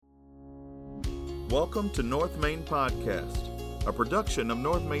Welcome to North Main Podcast, a production of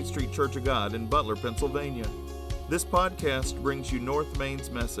North Main Street Church of God in Butler, Pennsylvania. This podcast brings you North Main's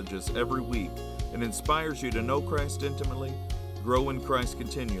messages every week and inspires you to know Christ intimately, grow in Christ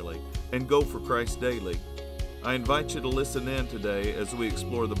continually, and go for Christ daily. I invite you to listen in today as we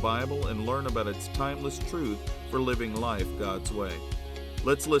explore the Bible and learn about its timeless truth for living life God's way.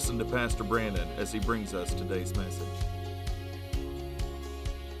 Let's listen to Pastor Brandon as he brings us today's message.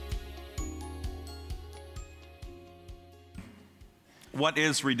 What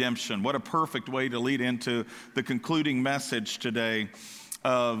is redemption? What a perfect way to lead into the concluding message today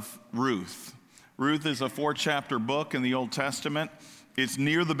of Ruth. Ruth is a 4-chapter book in the Old Testament. It's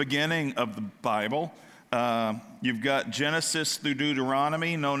near the beginning of the Bible. You've got Genesis through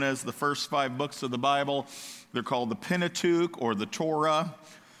Deuteronomy, known as the first 5 books of the Bible. They're called the Pentateuch or the Torah.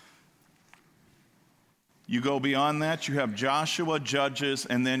 You go beyond that, you have Joshua, Judges,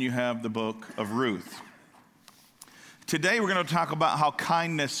 and then you have the book of Ruth. Today we're going to talk about how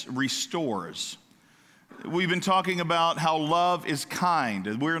kindness restores. We've been talking about how love is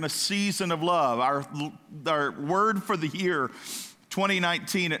kind. We're in a season of love. Our word for the year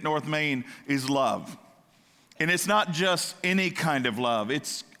 2019 at North Main is love. And it's not just any kind of love.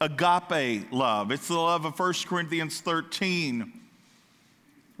 It's agape love. It's the love of 1 Corinthians 13,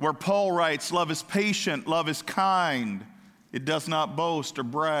 where Paul writes, love is patient, love is kind. It does not boast or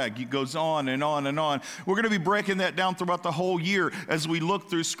brag. It goes on and on and on. We're going to be breaking that down throughout the whole year as we look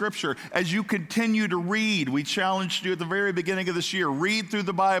through Scripture. As you continue to read, we challenged you at the very beginning of this year, read through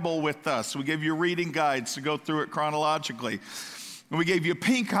the Bible with us. We gave you reading guides to go through it chronologically. And we gave you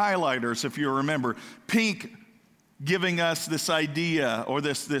pink highlighters, if you remember. Pink giving us this idea or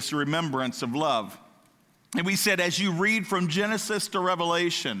this remembrance of love. And we said, as you read from Genesis to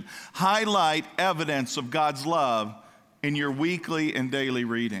Revelation, highlight evidence of God's love in your weekly and daily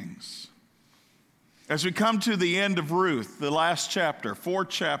readings. As we come to the end of Ruth, the last chapter, 4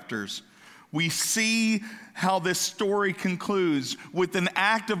 chapters, we see how this story concludes with an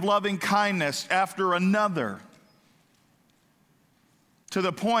act of loving kindness after another, to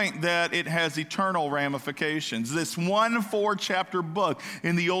the point that it has eternal ramifications. This one 4-chapter book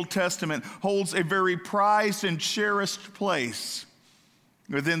in the Old Testament holds a very prized and cherished place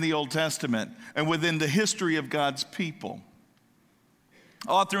within the Old Testament and within the history of God's people.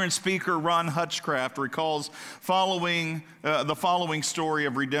 Author and speaker Ron Hutchcraft recalls the following story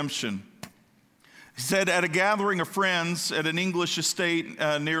of redemption. He said, at a gathering of friends at an English estate,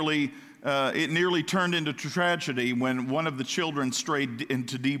 it nearly turned into tragedy when one of the children strayed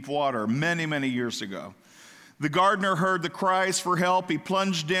into deep water many, many years ago. The gardener heard the cries for help. He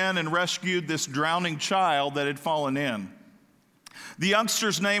plunged in and rescued this drowning child that had fallen in. The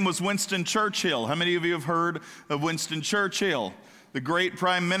youngster's name was Winston Churchill. How many of you have heard of Winston Churchill, the great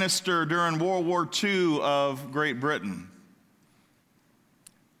prime minister during World War II of Great Britain?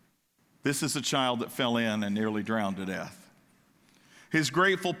 This is a child that fell in and nearly drowned to death. His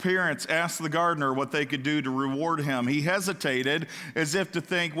grateful parents asked the gardener what they could do to reward him. He hesitated as if to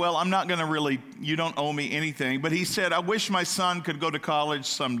think, well, I'm not going to you don't owe me anything. But he said, I wish my son could go to college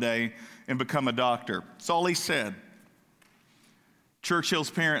someday and become a doctor. That's all he said. Churchill's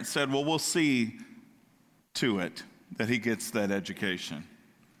parents said, well, we'll see to it that he gets that education.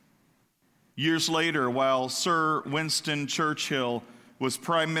 Years later, while Sir Winston Churchill was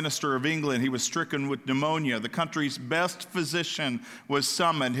Prime Minister of England, he was stricken with pneumonia. The country's best physician was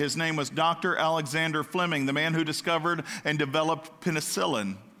summoned. His name was Dr. Alexander Fleming, the man who discovered and developed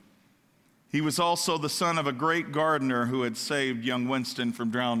penicillin. He was also the son of a great gardener who had saved young Winston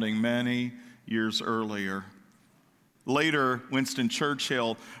from drowning many years earlier. Later, Winston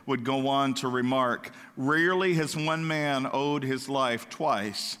Churchill would go on to remark, rarely has one man owed his life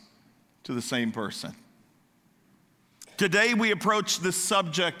twice to the same person. Today, we approach this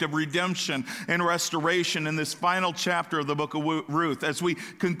subject of redemption and restoration in this final chapter of the book of Ruth. As we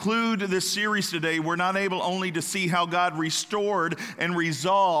conclude this series today, we're not able only to see how God restored and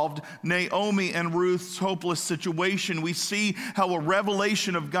resolved Naomi and Ruth's hopeless situation. We see how a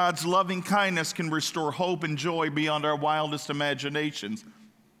revelation of God's loving kindness can restore hope and joy beyond our wildest imaginations.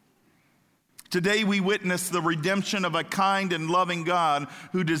 Today, we witness the redemption of a kind and loving God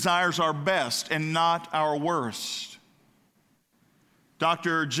who desires our best and not our worst.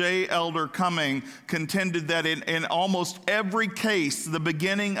 Dr. J. Elder Cumming contended that in almost every case, the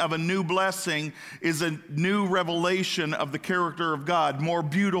beginning of a new blessing is a new revelation of the character of God, more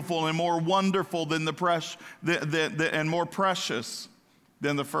beautiful and more wonderful than and more precious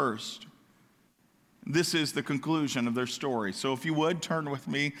than the first. This is the conclusion of their story. So if you would, turn with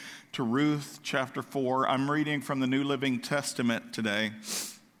me to Ruth chapter 4. I'm reading from the New Living Testament today.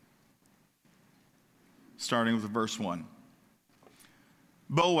 starting with verse 1.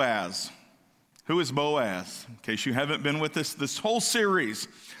 Boaz. Who is Boaz? In case you haven't been with us this whole series,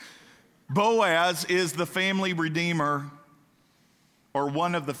 Boaz is the family redeemer, or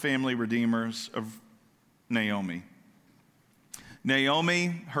one of the family redeemers of Naomi.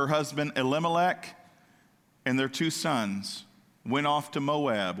 Naomi, her husband Elimelech, and their 2 sons went off to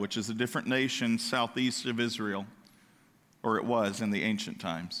Moab, which is a different nation southeast of Israel, or it was in the ancient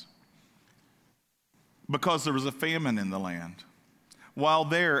times, because there was a famine in the land. While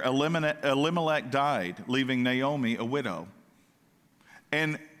there, Elimelech died, leaving Naomi a widow.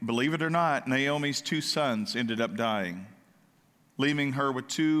 And believe it or not, Naomi's 2 sons ended up dying, leaving her with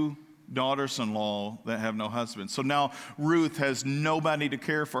 2 daughters-in-law that have no husband. So now Ruth has nobody to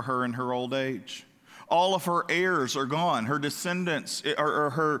care for her in her old age. All of her heirs are gone. Her descendants,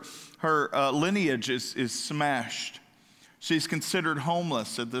 or her lineage is smashed. She's considered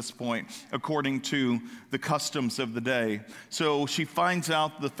homeless at this point, according to the customs of the day. So she finds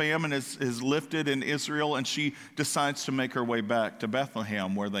out the famine is lifted in Israel, and she decides to make her way back to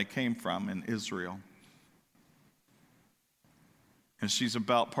Bethlehem, where they came from in Israel. And she's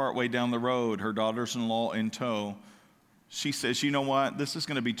about partway down the road, her daughters-in-law in tow. She says, you know what, this is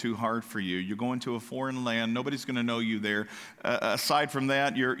going to be too hard for you. You're going to a foreign land. Nobody's going to know you there. Aside from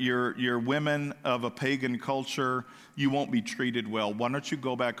that, you're women of a pagan culture. You won't be treated well. Why don't you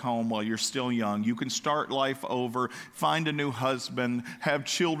go back home while you're still young? You can start life over, find a new husband, have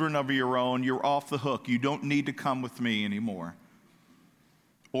children of your own. You're off the hook. You don't need to come with me anymore.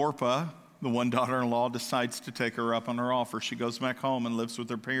 Orpah, the one daughter-in-law, decides to take her up on her offer. She goes back home and lives with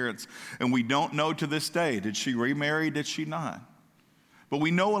her parents. And we don't know to this day, did she remarry, did she not? But we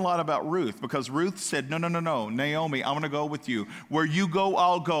know a lot about Ruth, because Ruth said, no, Naomi, I'm going to go with you. Where you go,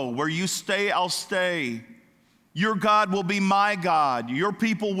 I'll go. Where you stay, I'll stay. Your God will be my God. Your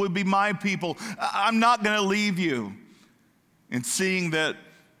people will be my people. I'm not going to leave you. And seeing that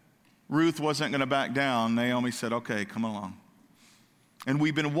Ruth wasn't going to back down, Naomi said, okay, come along. And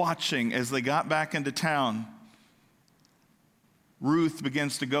we've been watching as they got back into town. Ruth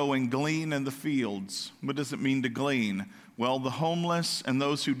begins to go and glean in the fields. What does it mean to glean? Well, the homeless and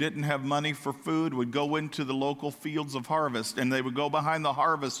those who didn't have money for food would go into the local fields of harvest, and they would go behind the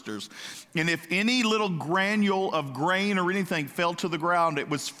harvesters. And if any little granule of grain or anything fell to the ground, it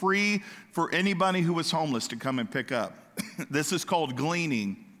was free for anybody who was homeless to come and pick up. This is called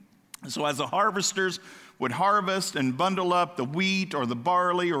gleaning. So as the harvesters would harvest and bundle up the wheat or the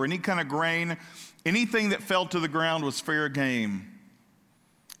barley or any kind of grain, anything that fell to the ground was fair game.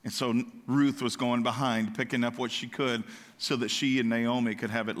 And so Ruth was going behind, picking up what she could so that she and Naomi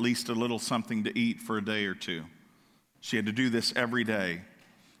could have at least a little something to eat for a day or two. She had to do this every day.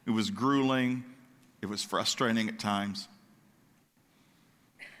 It was grueling. It was frustrating at times.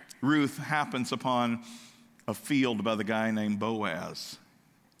 Ruth happens upon a field by the guy named Boaz.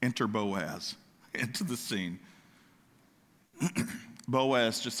 Enter Boaz into the scene.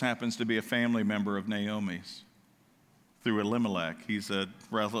 Boaz just happens to be a family member of Naomi's through Elimelech. He's a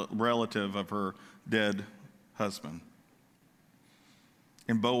relative of her dead husband.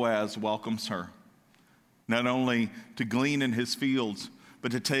 And Boaz welcomes her, not only to glean in his fields,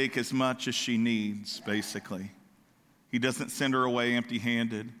 but to take as much as she needs, basically. He doesn't send her away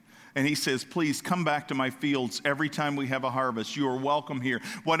empty-handed. And he says, please come back to my fields every time we have a harvest. You are welcome here.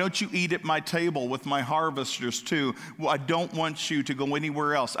 Why don't you eat at my table with my harvesters too? Well, I don't want you to go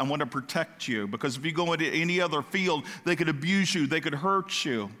anywhere else. I want to protect you, because if you go into any other field, they could abuse you. They could hurt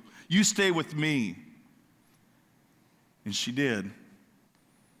you. You stay with me. And she did.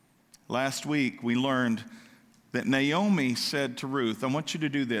 Last week, we learned that Naomi said to Ruth, I want you to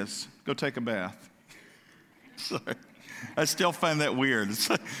do this. Go take a bath. Sorry. I still find that weird. It's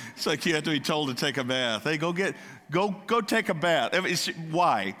like you have to be told to take a bath. Hey, go take a bath.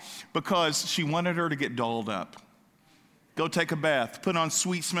 Why? Because she wanted her to get dolled up. Go take a bath. Put on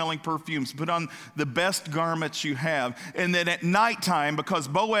sweet-smelling perfumes. Put on the best garments you have. And then at nighttime, because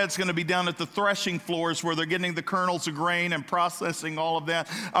Boaz's going to be down at the threshing floors where they're getting the kernels of grain and processing all of that,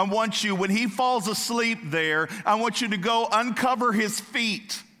 I want you, when he falls asleep there, I want you to go uncover his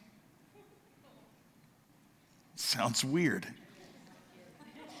feet. Sounds weird.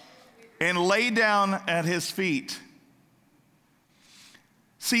 And lay down at his feet.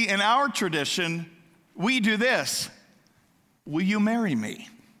 See, in our tradition, we do this. Will you marry me?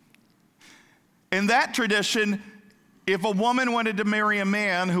 In that tradition, if a woman wanted to marry a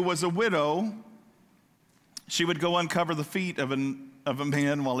man who was a widow, she would go uncover the feet of a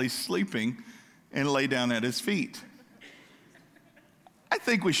man while he's sleeping and lay down at his feet. I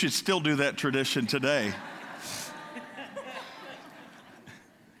think we should still do that tradition today.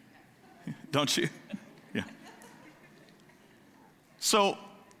 Don't you? Yeah. So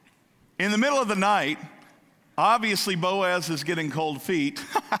in the middle of the night, obviously Boaz is getting cold feet,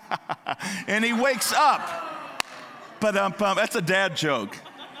 and he wakes up. That's a dad joke.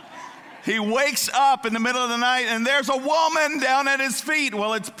 He wakes up in the middle of the night, and there's a woman down at his feet.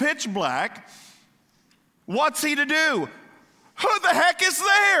 Well, it's pitch black. What's he to do? Who the heck is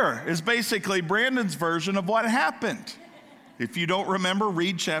there? Is basically Brandon's version of what happened. If you don't remember,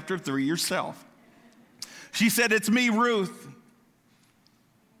 read chapter 3 yourself. She said, "It's me, Ruth."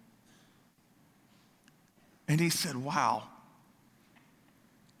 And he said, wow.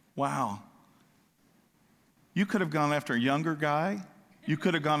 You could have gone after a younger guy. You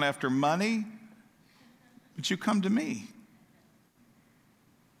could have gone after money. But you come to me.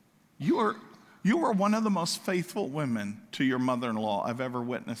 You are one of the most faithful women to your mother-in-law I've ever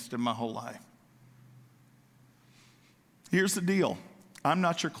witnessed in my whole life. Here's the deal. I'm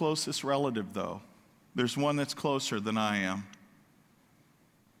not your closest relative, though. There's one that's closer than I am.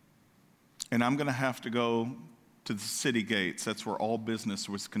 And I'm going to have to go to the city gates. That's where all business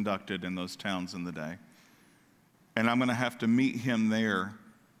was conducted in those towns in the day. And I'm going to have to meet him there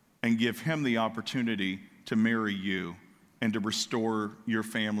and give him the opportunity to marry you and to restore your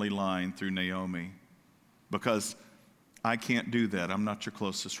family line through Naomi. Because I can't do that. I'm not your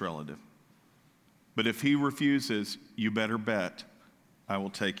closest relative. But if he refuses, you better bet I will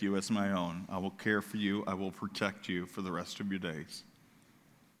take you as my own. I will care for you. I will protect you for the rest of your days.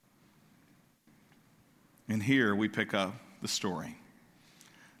 And here we pick up the story.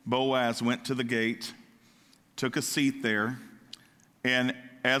 Boaz went to the gate, took a seat there, and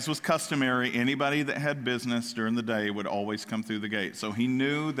as was customary, anybody that had business during the day would always come through the gate. So he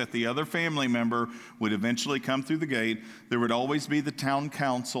knew that the other family member would eventually come through the gate. There would always be the town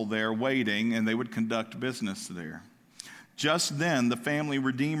council there waiting, and they would conduct business there. Just then, the family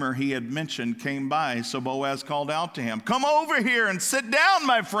redeemer he had mentioned came by, so Boaz called out to him, "Come over here and sit down,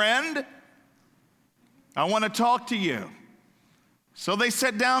 my friend. I want to talk to you." So they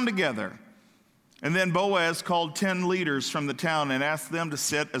sat down together. And then Boaz called 10 leaders from the town and asked them to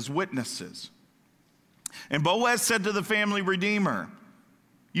sit as witnesses. And Boaz said to the family redeemer,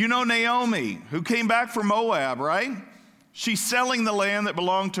 "You know Naomi, who came back from Moab, right? She's selling the land that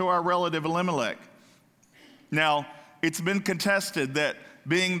belonged to our relative Elimelech. Now, it's been contested that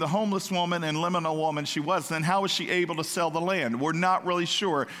being the homeless woman and liminal woman she was, then how was she able to sell the land? We're not really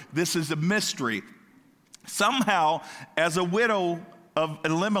sure. This is a mystery. Somehow, as a widow of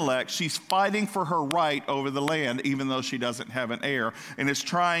Elimelech, she's fighting for her right over the land, even though she doesn't have an heir, and is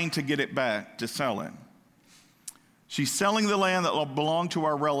trying to get it back to sell it. She's selling the land that belonged to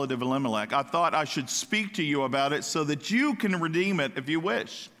our relative Elimelech. I thought I should speak to you about it so that you can redeem it if you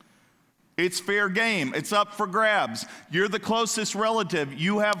wish. It's fair game. It's up for grabs. You're the closest relative.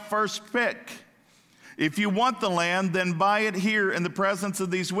 You have first pick. If you want the land, then buy it here in the presence of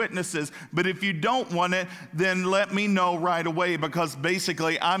these witnesses. But if you don't want it, then let me know right away, because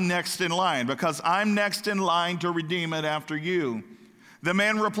basically I'm next in line, because I'm next in line to redeem it after you." The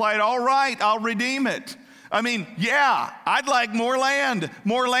man replied, "All right, I'll redeem it. Yeah, I'd like more land.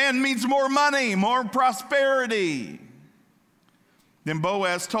 More land means more money, more prosperity." Then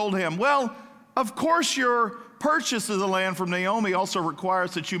Boaz told him, "Well, of course your purchase of the land from Naomi also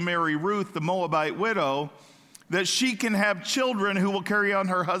requires that you marry Ruth, the Moabite widow, that she can have children who will carry on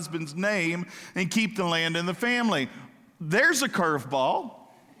her husband's name and keep the land in the family." There's a curveball.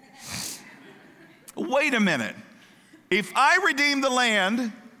 Wait a minute. If I redeem the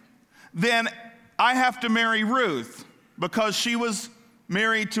land, then I have to marry Ruth, because she was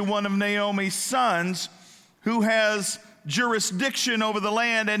married to one of Naomi's sons who has jurisdiction over the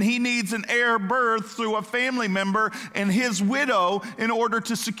land, and he needs an heir birth through a family member and his widow in order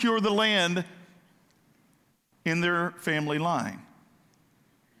to secure the land in their family line.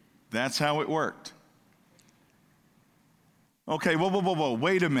 That's how it worked. Okay, whoa,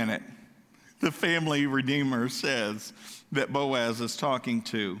 wait a minute. The family redeemer says that Boaz is talking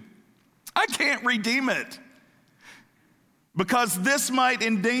to, "I can't redeem it because this might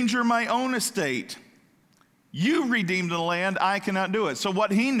endanger my own estate. You redeemed the land, I cannot do it." So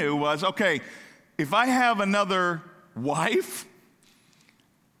what he knew was, okay, if I have another wife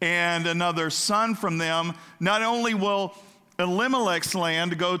and another son from them, not only will Elimelech's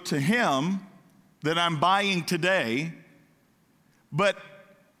land go to him that I'm buying today, but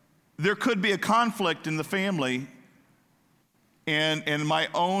there could be a conflict in the family, and my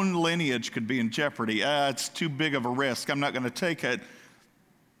own lineage could be in jeopardy. It's too big of a risk. I'm not going to take it.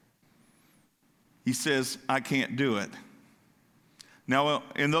 He says, "I can't do it." Now,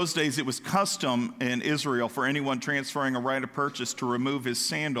 in those days, it was custom in Israel for anyone transferring a right of purchase to remove his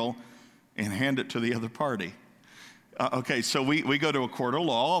sandal and hand it to the other party. Okay, so we go to a court of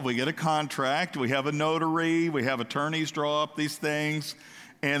law, we get a contract, we have a notary, we have attorneys draw up these things,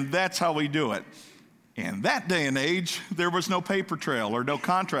 and that's how we do it. In that day and age, there was no paper trail or no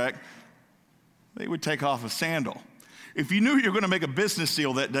contract. They would take off a sandal. If you knew you were going to make a business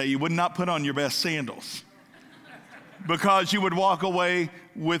deal that day, you would not put on your best sandals because you would walk away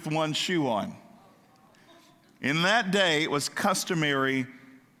with one shoe on. In that day, it was customary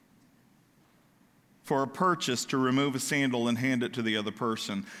for a purchase to remove a sandal and hand it to the other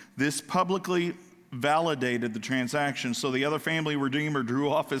person. This publicly validated the transaction, so the other family redeemer drew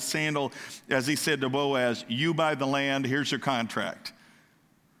off his sandal as he said to Boaz, "You buy the land, here's your contract."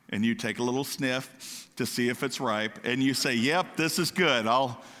 And you take a little sniff to see if it's ripe, and you say, "Yep, this is good."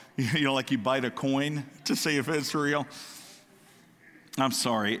 Like you bite a coin to see if it's real. I'm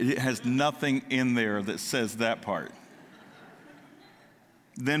sorry, it has nothing in there that says that part.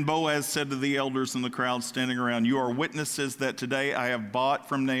 Then Boaz said to the elders in the crowd standing around, "You are witnesses that today I have bought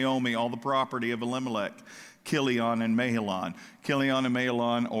from Naomi all the property of Elimelech, Chilion and Mahlon." Chilion and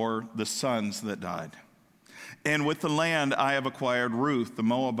Mahlon are the sons that died. "And with the land I have acquired Ruth, the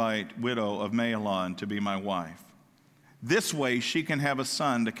Moabite widow of Mahlon, to be my wife. This way she can have a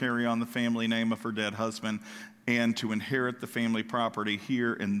son to carry on the family name of her dead husband and to inherit the family property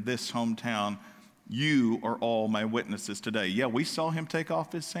here in this hometown. You are all my witnesses today." Yeah, we saw him take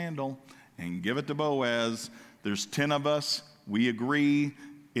off his sandal and give it to Boaz. There's 10 of us. We agree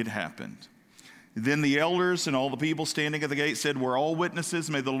it happened. Then the elders and all the people standing at the gate said, "We're all witnesses.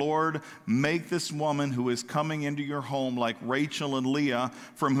 May the Lord make this woman who is coming into your home like Rachel and Leah,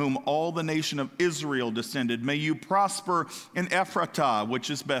 from whom all the nation of Israel descended. May you prosper in Ephratah," which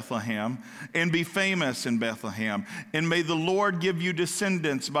is Bethlehem, "and be famous in Bethlehem. And may the Lord give you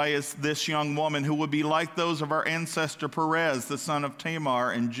descendants by this young woman who will be like those of our ancestor Perez, the son of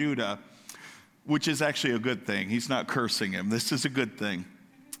Tamar in Judah," which is actually a good thing. He's not cursing him. This is a good thing.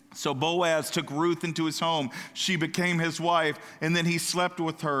 So Boaz took Ruth into his home. She became his wife, and then he slept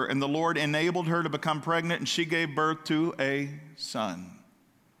with her, and the Lord enabled her to become pregnant, and she gave birth to a son.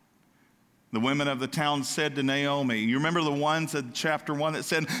 The women of the town said to Naomi, you remember the ones in chapter 1 that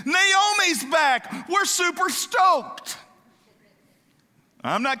said, "Naomi's back, we're super stoked."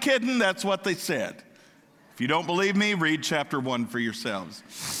 I'm not kidding, that's what they said. If you don't believe me, read chapter 1 for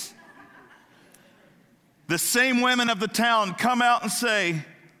yourselves. The same women of the town come out and say,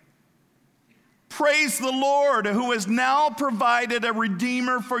 "Praise the Lord, who has now provided a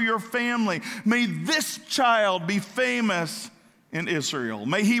redeemer for your family. May this child be famous in Israel.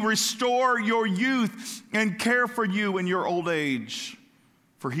 May he restore your youth and care for you in your old age.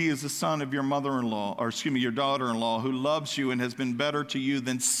 For he is the son of your your daughter-in-law, who loves you and has been better to you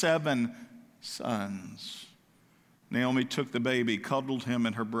than 7 sons." Naomi took the baby, cuddled him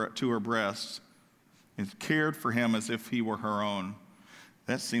to her breasts, and cared for him as if he were her own.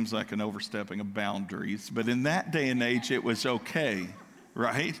 That seems like an overstepping of boundaries, but in that day and age, it was okay,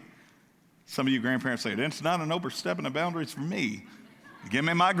 right? Some of you grandparents say, "It's not an overstepping of boundaries for me. Give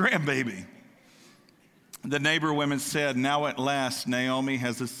me my grandbaby." The neighbor women said, "Now at last Naomi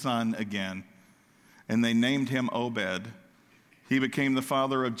has a son again." And they named him Obed. He became the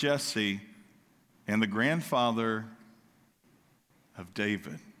father of Jesse and the grandfather of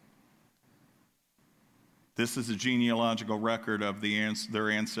David. This is a genealogical record of their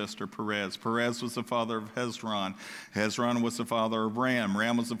ancestor Perez. Perez was the father of Hezron. Hezron was the father of Ram.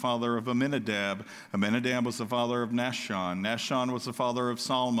 Ram was the father of Amminadab. Amminadab was the father of Nahshon. Nahshon was the father of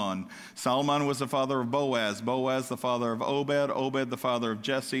Salmon. Salmon was the father of Boaz. Boaz the father of Obed. Obed the father of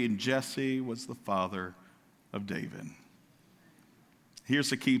Jesse. And Jesse was the father of David. Here's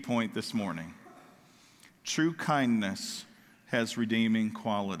the key point this morning. True kindness has redeeming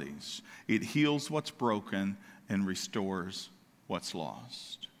qualities. It heals what's broken and restores what's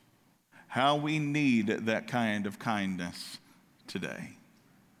lost. How we need that kind of kindness today.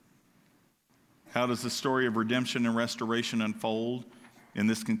 How does the story of redemption and restoration unfold in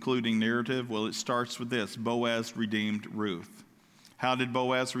this concluding narrative? Well, it starts with this. Boaz redeemed Ruth. How did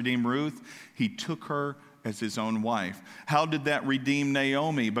Boaz redeem Ruth? He took her as his own wife. How did that redeem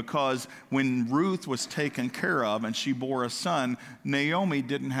Naomi? Because when Ruth was taken care of and she bore a son, Naomi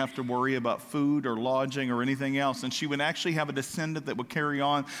didn't have to worry about food or lodging or anything else. And she would actually have a descendant that would carry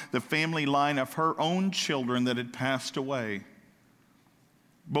on the family line of her own children that had passed away.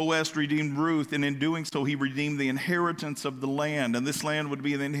 Boaz redeemed Ruth, and in doing so, he redeemed the inheritance of the land. And this land would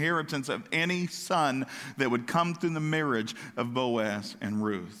be the inheritance of any son that would come through the marriage of Boaz and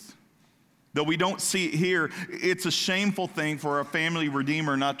Ruth. Though we don't see it here, it's a shameful thing for a family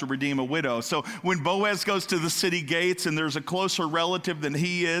redeemer not to redeem a widow. So when Boaz goes to the city gates and there's a closer relative than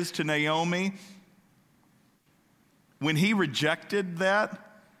he is to Naomi, when he rejected that,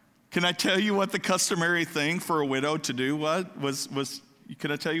 can I tell you what the customary thing for a widow to do was?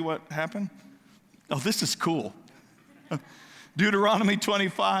 Can I tell you what happened? Oh, this is cool. Deuteronomy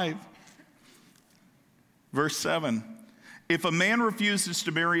 25, verse 7. If a man refuses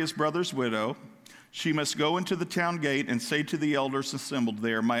to marry his brother's widow, she must go into the town gate and say to the elders assembled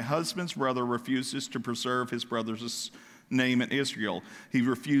there, my husband's brother refuses to preserve his brother's name in Israel. He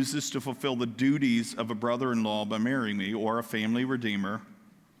refuses to fulfill the duties of a brother-in-law by marrying me or a family redeemer.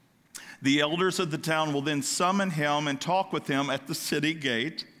 The elders of the town will then summon him and talk with him at the city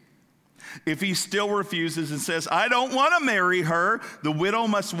gate. If he still refuses and says, I don't want to marry her, the widow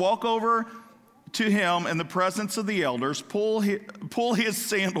must walk over to him in the presence of the elders, pull his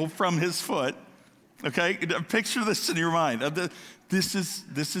sandal from his foot. Okay, picture this in your mind. This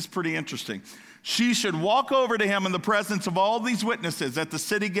is pretty interesting. She should walk over to him in the presence of all these witnesses at the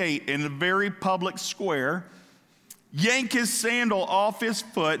city gate in a very public square, yank his sandal off his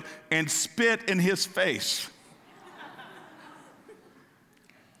foot, and spit in his face.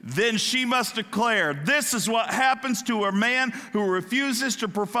 Then she must declare, this is what happens to a man who refuses to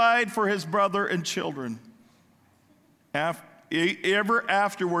provide for his brother and children. Ever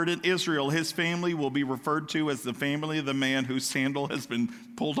afterward in Israel, his family will be referred to as the family of the man whose sandal has been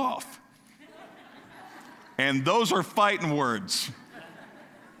pulled off. And those are fighting words.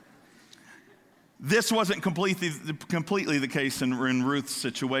 This wasn't completely the case in Ruth's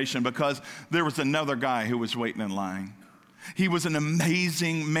situation, because there was another guy who was waiting in line. He was an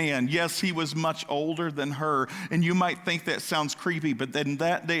amazing man. Yes, he was much older than her, and you might think that sounds creepy, but in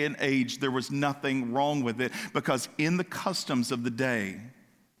that day and age, there was nothing wrong with it, because in the customs of the day,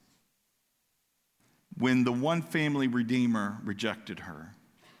 when the one family redeemer rejected her,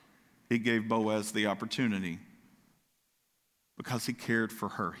 it gave Boaz the opportunity, because he cared for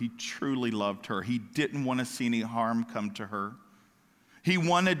her. He truly loved her. He didn't want to see any harm come to her. He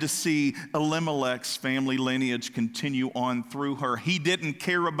wanted to see Elimelech's family lineage continue on through her. He didn't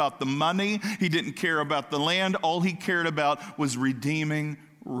care about the money. He didn't care about the land. All he cared about was redeeming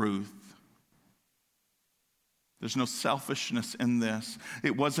Ruth. There's no selfishness in this.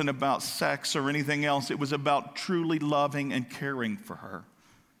 It wasn't about sex or anything else. It was about truly loving and caring for her,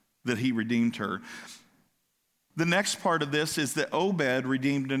 that he redeemed her. The next part of this is that Obed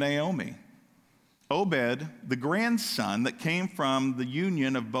redeemed Naomi. Obed, the grandson that came from the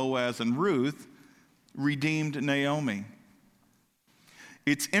union of Boaz and Ruth, redeemed Naomi.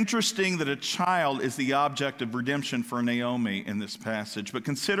 It's interesting that a child is the object of redemption for Naomi in this passage, but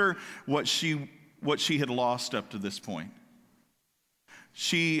consider what she had lost up to this point.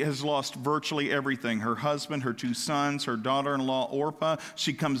 She has lost virtually everything. Her husband, her 2 sons, her daughter-in-law Orpah.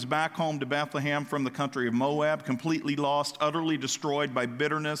 She comes back home to Bethlehem from the country of Moab, completely lost, utterly destroyed by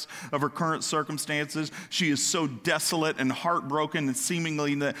bitterness of her current circumstances. She is so desolate and heartbroken, and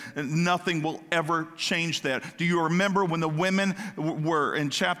seemingly nothing will ever change that. Do you remember when the women were in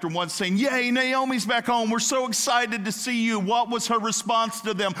chapter 1 saying, yay, Naomi's back home. We're so excited to see you. What was her response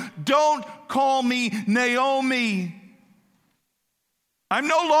to them? Don't call me Naomi. I'm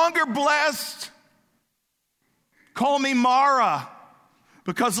no longer blessed. Call me Mara,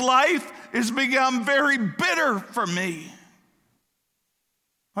 because life has become very bitter for me.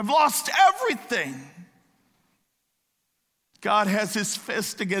 I've lost everything. God has his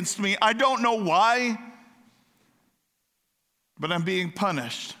fist against me. I don't know why, but I'm being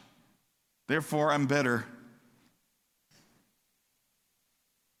punished. Therefore, I'm bitter.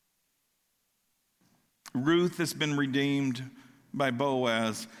 Ruth has been redeemed by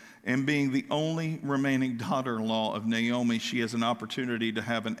Boaz, and being the only remaining daughter-in-law of Naomi, she has an opportunity to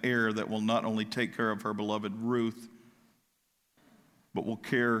have an heir that will not only take care of her beloved Ruth, but will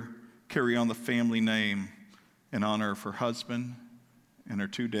carry on the family name in honor of her husband and her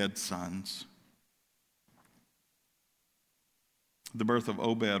 2 dead sons. The birth of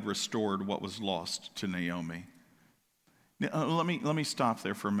Obed restored what was lost to Naomi. Now, let me stop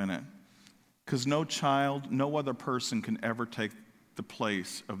there for a minute. Because no child, no other person can ever take the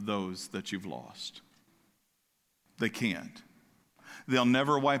place of those that you've lost. They can't. They'll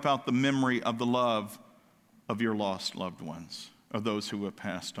never wipe out the memory of the love of your lost loved ones, of those who have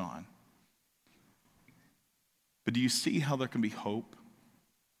passed on. But do you see how there can be hope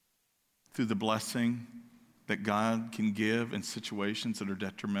through the blessing that God can give in situations that are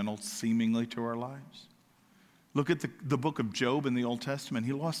detrimental seemingly to our lives? Look at the book of Job in the Old Testament.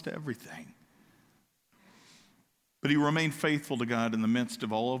 He lost everything. But he remained faithful to God in the midst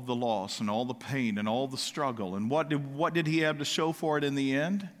of all of the loss and all the pain and all the struggle. And what did he have to show for it in the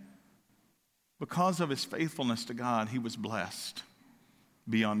end? Because of his faithfulness to God, he was blessed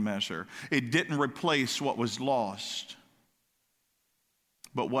beyond measure. It didn't replace what was lost,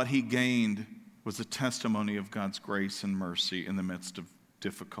 but what he gained was a testimony of God's grace and mercy in the midst of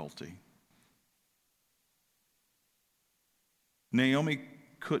difficulty. Naomi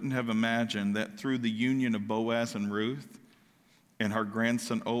couldn't have imagined that through the union of Boaz and Ruth and her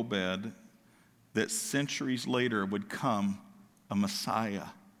grandson Obed, that centuries later would come a Messiah.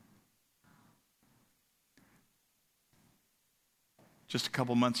 Just a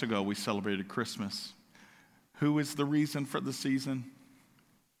couple months ago, we celebrated Christmas. Who is the reason for the season?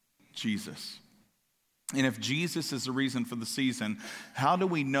 Jesus. And if Jesus is the reason for the season, how do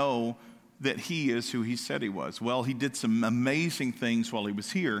we know that he is who he said he was? Well, he did some amazing things while he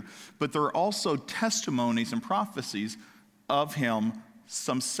was here, but there are also testimonies and prophecies of him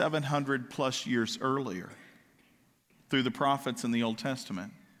some 700 plus years earlier through the prophets in the Old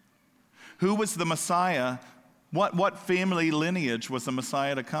Testament. Who was the Messiah? What family lineage was the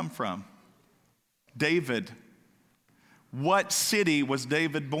Messiah to come from? David. What city was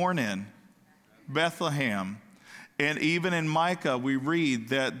David born in? Bethlehem. And even in Micah, we read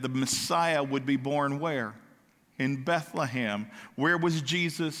that the Messiah would be born where? In Bethlehem. Where was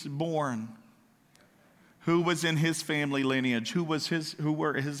Jesus born? Who was in his family lineage? Who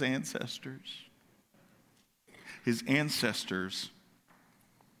were his ancestors? His ancestors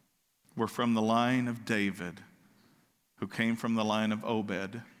were from the line of David, who came from the line of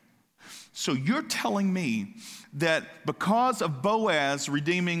Obed. So you're telling me that because of Boaz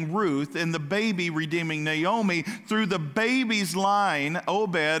redeeming Ruth and the baby redeeming Naomi, through the baby's line,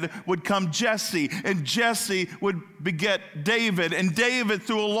 Obed, would come Jesse, and Jesse would beget David, and David,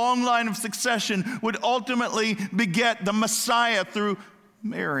 through a long line of succession, would ultimately beget the Messiah through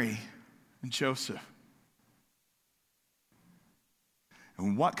Mary and Joseph.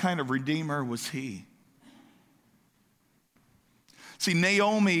 And what kind of redeemer was he? See,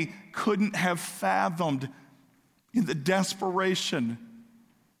 Naomi couldn't have fathomed in the desperation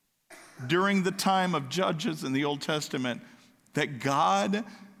during the time of Judges in the Old Testament that God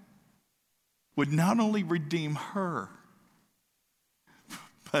would not only redeem her,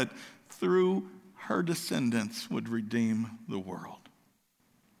 but through her descendants would redeem the world.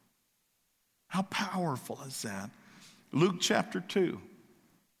 How powerful is that? Luke chapter 2.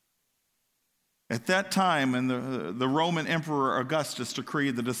 At that time, and the Roman Emperor Augustus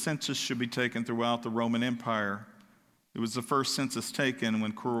decreed that a census should be taken throughout the Roman Empire. It was the first census taken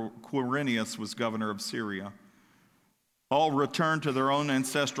when Quirinius was governor of Syria. All returned to their own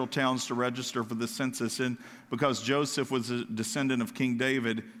ancestral towns to register for the census, and because Joseph was a descendant of King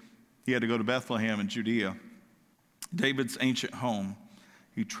David, he had to go to Bethlehem in Judea, David's ancient home.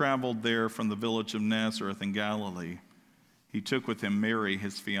 He traveled there from the village of Nazareth in Galilee. He took with him Mary,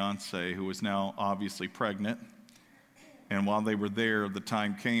 his fiancée, who was now obviously pregnant. And while they were there, the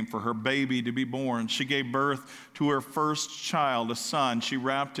time came for her baby to be born. She gave birth to her first child, a son. She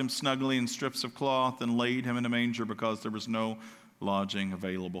wrapped him snugly in strips of cloth and laid him in a manger because there was no lodging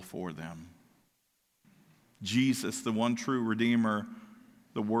available for them. Jesus, the one true Redeemer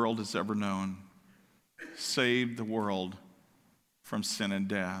the world has ever known, saved the world from sin and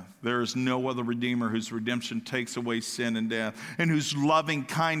death. There is no other Redeemer whose redemption takes away sin and death, and whose loving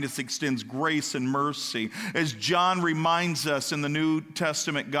kindness extends grace and mercy. As John reminds us in the New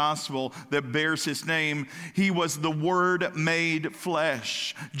Testament gospel that bears his name, he was the Word made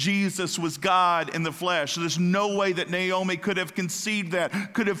flesh. Jesus was God in the flesh. There's no way that Naomi could have conceived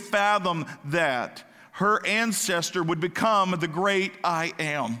that, could have fathomed that. Her ancestor would become the great I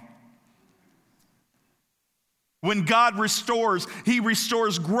Am. When God restores, he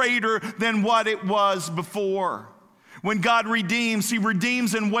restores greater than what it was before. When God redeems, he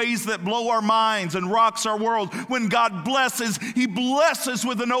redeems in ways that blow our minds and rocks our world. When God blesses, he blesses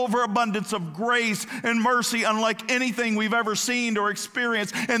with an overabundance of grace and mercy unlike anything we've ever seen or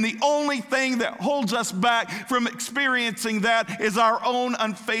experienced. And the only thing that holds us back from experiencing that is our own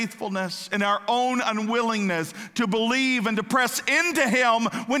unfaithfulness and our own unwillingness to believe and to press into him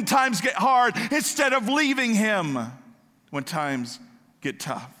when times get hard instead of leaving him when times get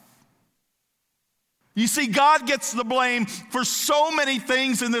tough. You see, God gets the blame for so many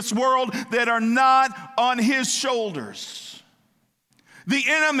things in this world that are not on his shoulders. The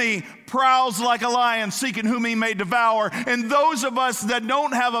enemy prowls like a lion, seeking whom he may devour. And those of us that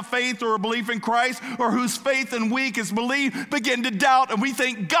don't have a faith or a belief in Christ, or whose faith and weak is belief, begin to doubt, and we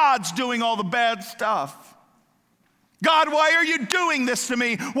think God's doing all the bad stuff. God, why are you doing this to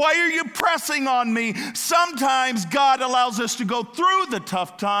me? Why are you pressing on me? Sometimes God allows us to go through the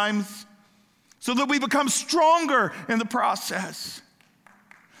tough times so that we become stronger in the process.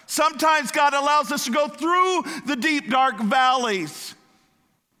 Sometimes God allows us to go through the deep, dark valleys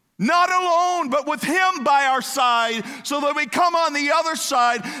Not alone, but with him by our side, so that we come on the other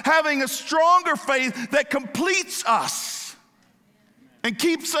side having a stronger faith that completes us and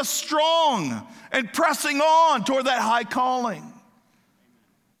keeps us strong and pressing on toward that high calling.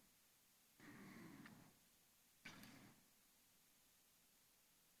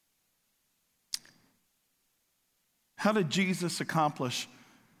 How did Jesus accomplish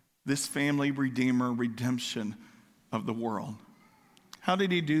this family redeemer redemption of the world? How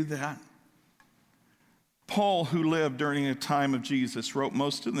did he do that? Paul, who lived during a time of Jesus, wrote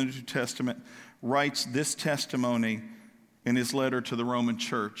most of the New Testament, writes this testimony in his letter to the Roman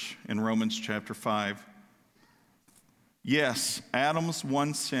church in Romans chapter 5. Yes, Adam's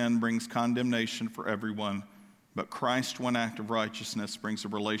one sin brings condemnation for everyone, but Christ's one act of righteousness brings a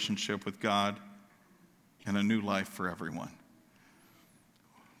relationship with God and a new life for everyone.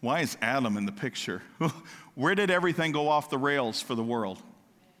 Why is Adam in the picture? Where did everything go off the rails for the world?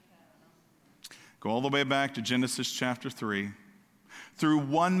 Go all the way back to Genesis chapter 3. Through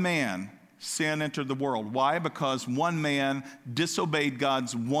one man, sin entered the world. Why? Because one man disobeyed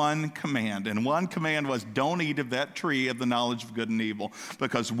God's one command. And one command was, don't eat of that tree of the knowledge of good and evil,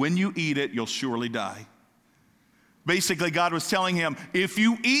 because when you eat it, you'll surely die. Basically, God was telling him, if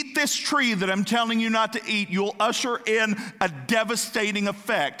you eat this tree that I'm telling you not to eat, you'll usher in a devastating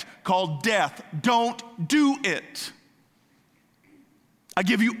effect called death. Don't do it. I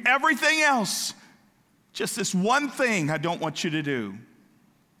give you everything else. Just this one thing I don't want you to do.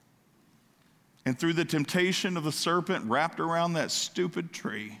 And through the temptation of the serpent wrapped around that stupid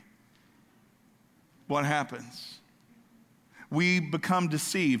tree, what happens? We become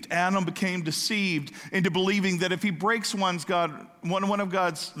deceived. Adam became deceived into believing that if he breaks one of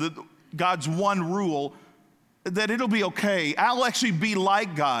God's one rule, that it'll be okay. I'll actually be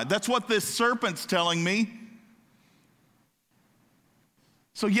like God. That's what this serpent's telling me.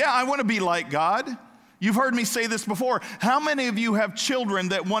 So yeah, I want to be like God. You've heard me say this before. How many of you have children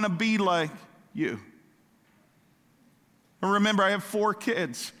that want to be like you? And remember, I have 4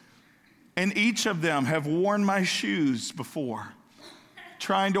 kids. And each of them have worn my shoes before,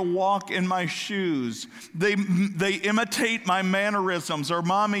 trying to walk in my shoes. They imitate my mannerisms or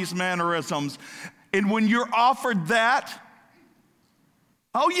mommy's mannerisms. And when you're offered that,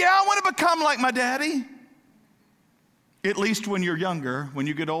 oh yeah, I want to become like my daddy. At least when you're younger. When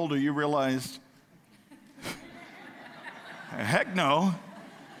you get older, you realize, heck no,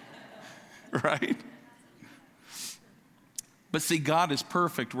 right? But see, God is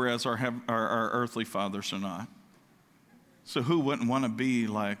perfect, whereas our earthly fathers are not. So who wouldn't want to be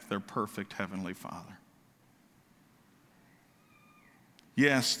like their perfect heavenly Father?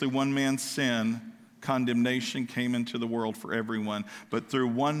 Yes, through one man's sin, condemnation came into the world for everyone. But through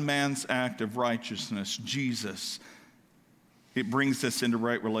one man's act of righteousness, Jesus, it brings us into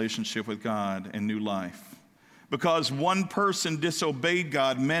right relationship with God and new life. Because one person disobeyed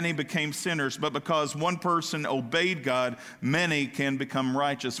God, many became sinners. But because one person obeyed God, many can become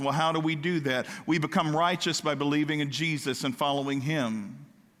righteous. Well, how do we do that? We become righteous by believing in Jesus and following him.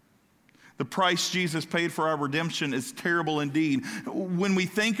 The price Jesus paid for our redemption is terrible indeed. When we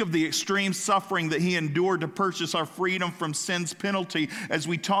think of the extreme suffering that he endured to purchase our freedom from sin's penalty, as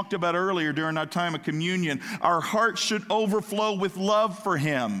we talked about earlier during our time of communion, our hearts should overflow with love for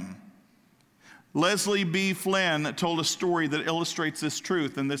him. Leslie B. Flynn told a story that illustrates this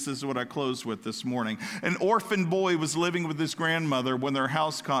truth, and this is what I close with this morning. An orphan boy was living with his grandmother when their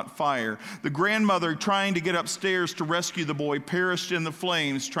house caught fire. The grandmother, trying to get upstairs to rescue the boy, perished in the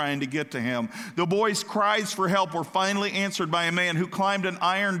flames trying to get to him. The boy's cries for help were finally answered by a man who climbed an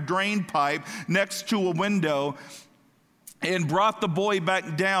iron drain pipe next to a window and brought the boy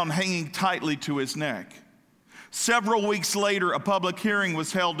back down, hanging tightly to his neck. Several weeks later, a public hearing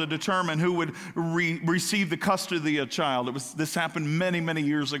was held to determine who would receive the custody of the child. This happened many, many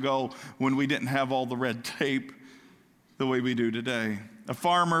years ago when we didn't have all the red tape the way we do today. A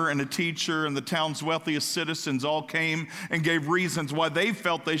farmer and a teacher and the town's wealthiest citizens all came and gave reasons why they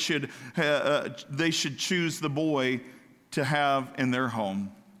felt they should choose the boy to have in their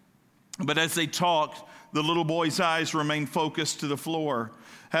home. But as they talked, the little boy's eyes remained focused to the floor.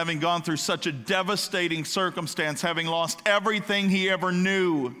 Having gone through such a devastating circumstance, having lost everything he ever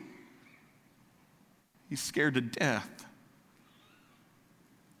knew, he's scared to death.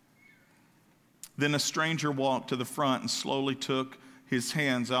 Then a stranger walked to the front and slowly took his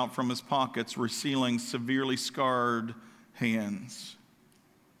hands out from his pockets, revealing severely scarred hands.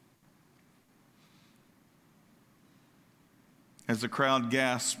 As the crowd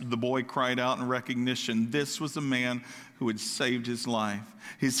gasped, the boy cried out in recognition. This was the man who had saved his life.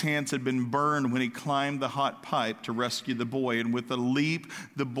 His hands had been burned when he climbed the hot pipe to rescue the boy, and with a leap,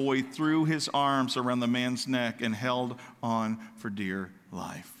 the boy threw his arms around the man's neck and held on for dear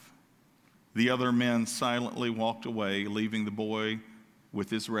life. The other men silently walked away, leaving the boy with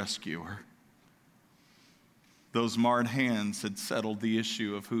his rescuer. Those marred hands had settled the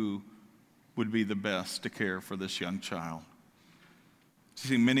issue of who would be the best to care for this young child.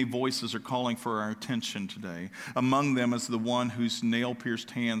 See, many voices are calling for our attention today. Among them is the one whose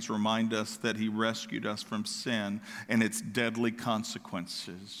nail-pierced hands remind us that he rescued us from sin and its deadly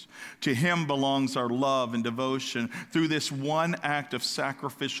consequences. To him belongs our love and devotion. Through this one act of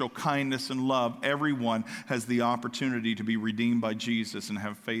sacrificial kindness and love, everyone has the opportunity to be redeemed by Jesus and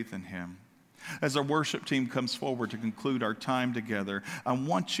have faith in him. As our worship team comes forward to conclude our time together, I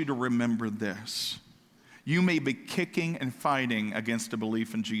want you to remember this. You may be kicking and fighting against a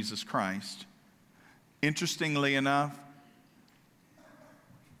belief in Jesus Christ. Interestingly enough,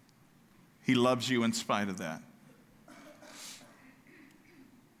 he loves you in spite of that.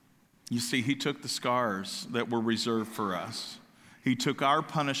 You see, he took the scars that were reserved for us. He took our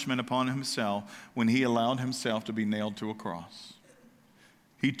punishment upon himself when he allowed himself to be nailed to a cross.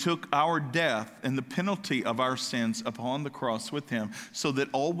 He took our death and the penalty of our sins upon the cross with him, so that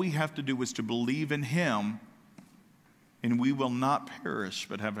all we have to do is to believe in him, and we will not perish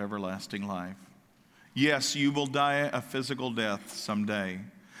but have everlasting life. Yes, you will die a physical death someday,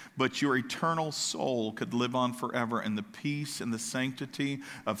 but your eternal soul could live on forever in the peace and the sanctity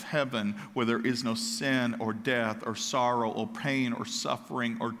of heaven, where there is no sin or death or sorrow or pain or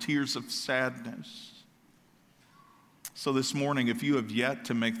suffering or tears of sadness. So this morning, if you have yet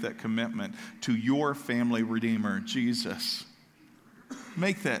to make that commitment to your family redeemer, Jesus,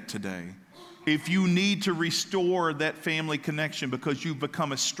 make that today. If you need to restore that family connection because you've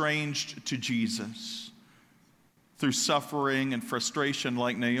become estranged to Jesus through suffering and frustration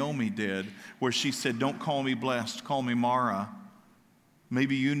like Naomi did, where she said, "Don't call me blessed, call me Mara."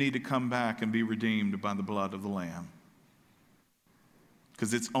 Maybe you need to come back and be redeemed by the blood of the Lamb.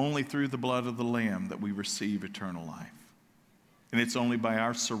 Because it's only through the blood of the Lamb that we receive eternal life. And it's only by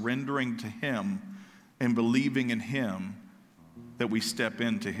our surrendering to him and believing in him that we step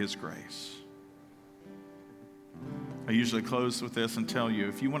into his grace. I usually close with this and tell you,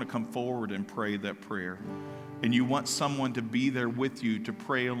 if you want to come forward and pray that prayer, and you want someone to be there with you to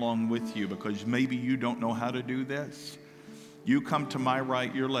pray along with you because maybe you don't know how to do this, you come to my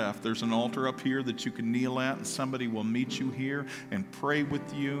right, your left. There's an altar up here that you can kneel at, and somebody will meet you here and pray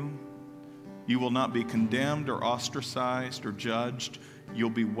with you. You will not be condemned or ostracized or judged. You'll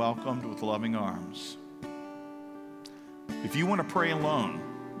be welcomed with loving arms. If you want to pray alone,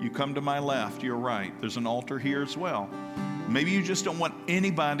 you come to my left, your right. There's an altar here as well. Maybe you just don't want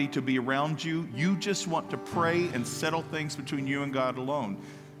anybody to be around you. You just want to pray and settle things between you and God alone.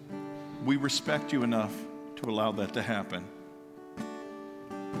 We respect you enough to allow that to happen.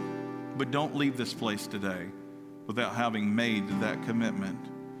 But don't leave this place today without having made that commitment.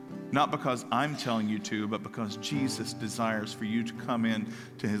 Not because I'm telling you to, but because Jesus desires for you to come in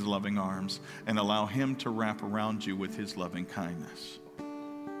to his loving arms and allow him to wrap around you with his loving kindness.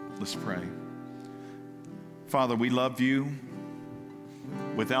 Let's pray. Father, we love you.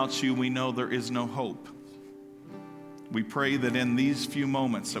 Without you, we know there is no hope. We pray that in these few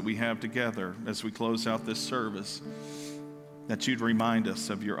moments that we have together as we close out this service, that you'd remind us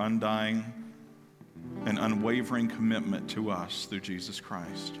of your undying and unwavering commitment to us through Jesus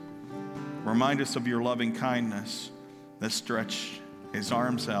Christ. Remind us of your loving kindness that stretched his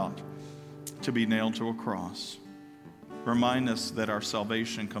arms out to be nailed to a cross. Remind us that our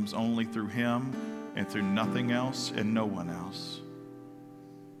salvation comes only through him and through nothing else and no one else.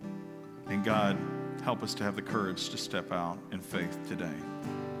 And God, help us to have the courage to step out in faith today.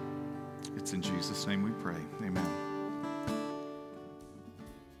 It's in Jesus' name we pray. Amen.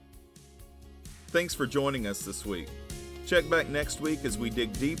 Thanks for joining us this week. Check back next week as we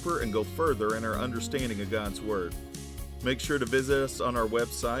dig deeper and go further in our understanding of God's Word. Make sure to visit us on our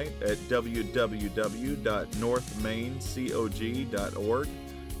website at www.northmaincog.org,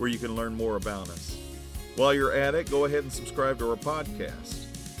 where you can learn more about us. While you're at it, go ahead and subscribe to our podcast.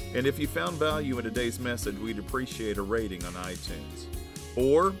 And if you found value in today's message, we'd appreciate a rating on iTunes.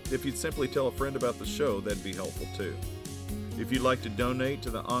 Or if you'd simply tell a friend about the show, that'd be helpful too. If you'd like to donate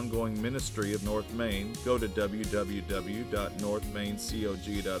to the ongoing ministry of North Main, go to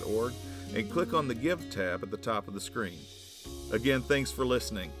www.northmaincog.org and click on the Give tab at the top of the screen. Again, thanks for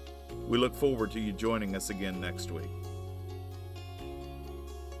listening. We look forward to you joining us again next week.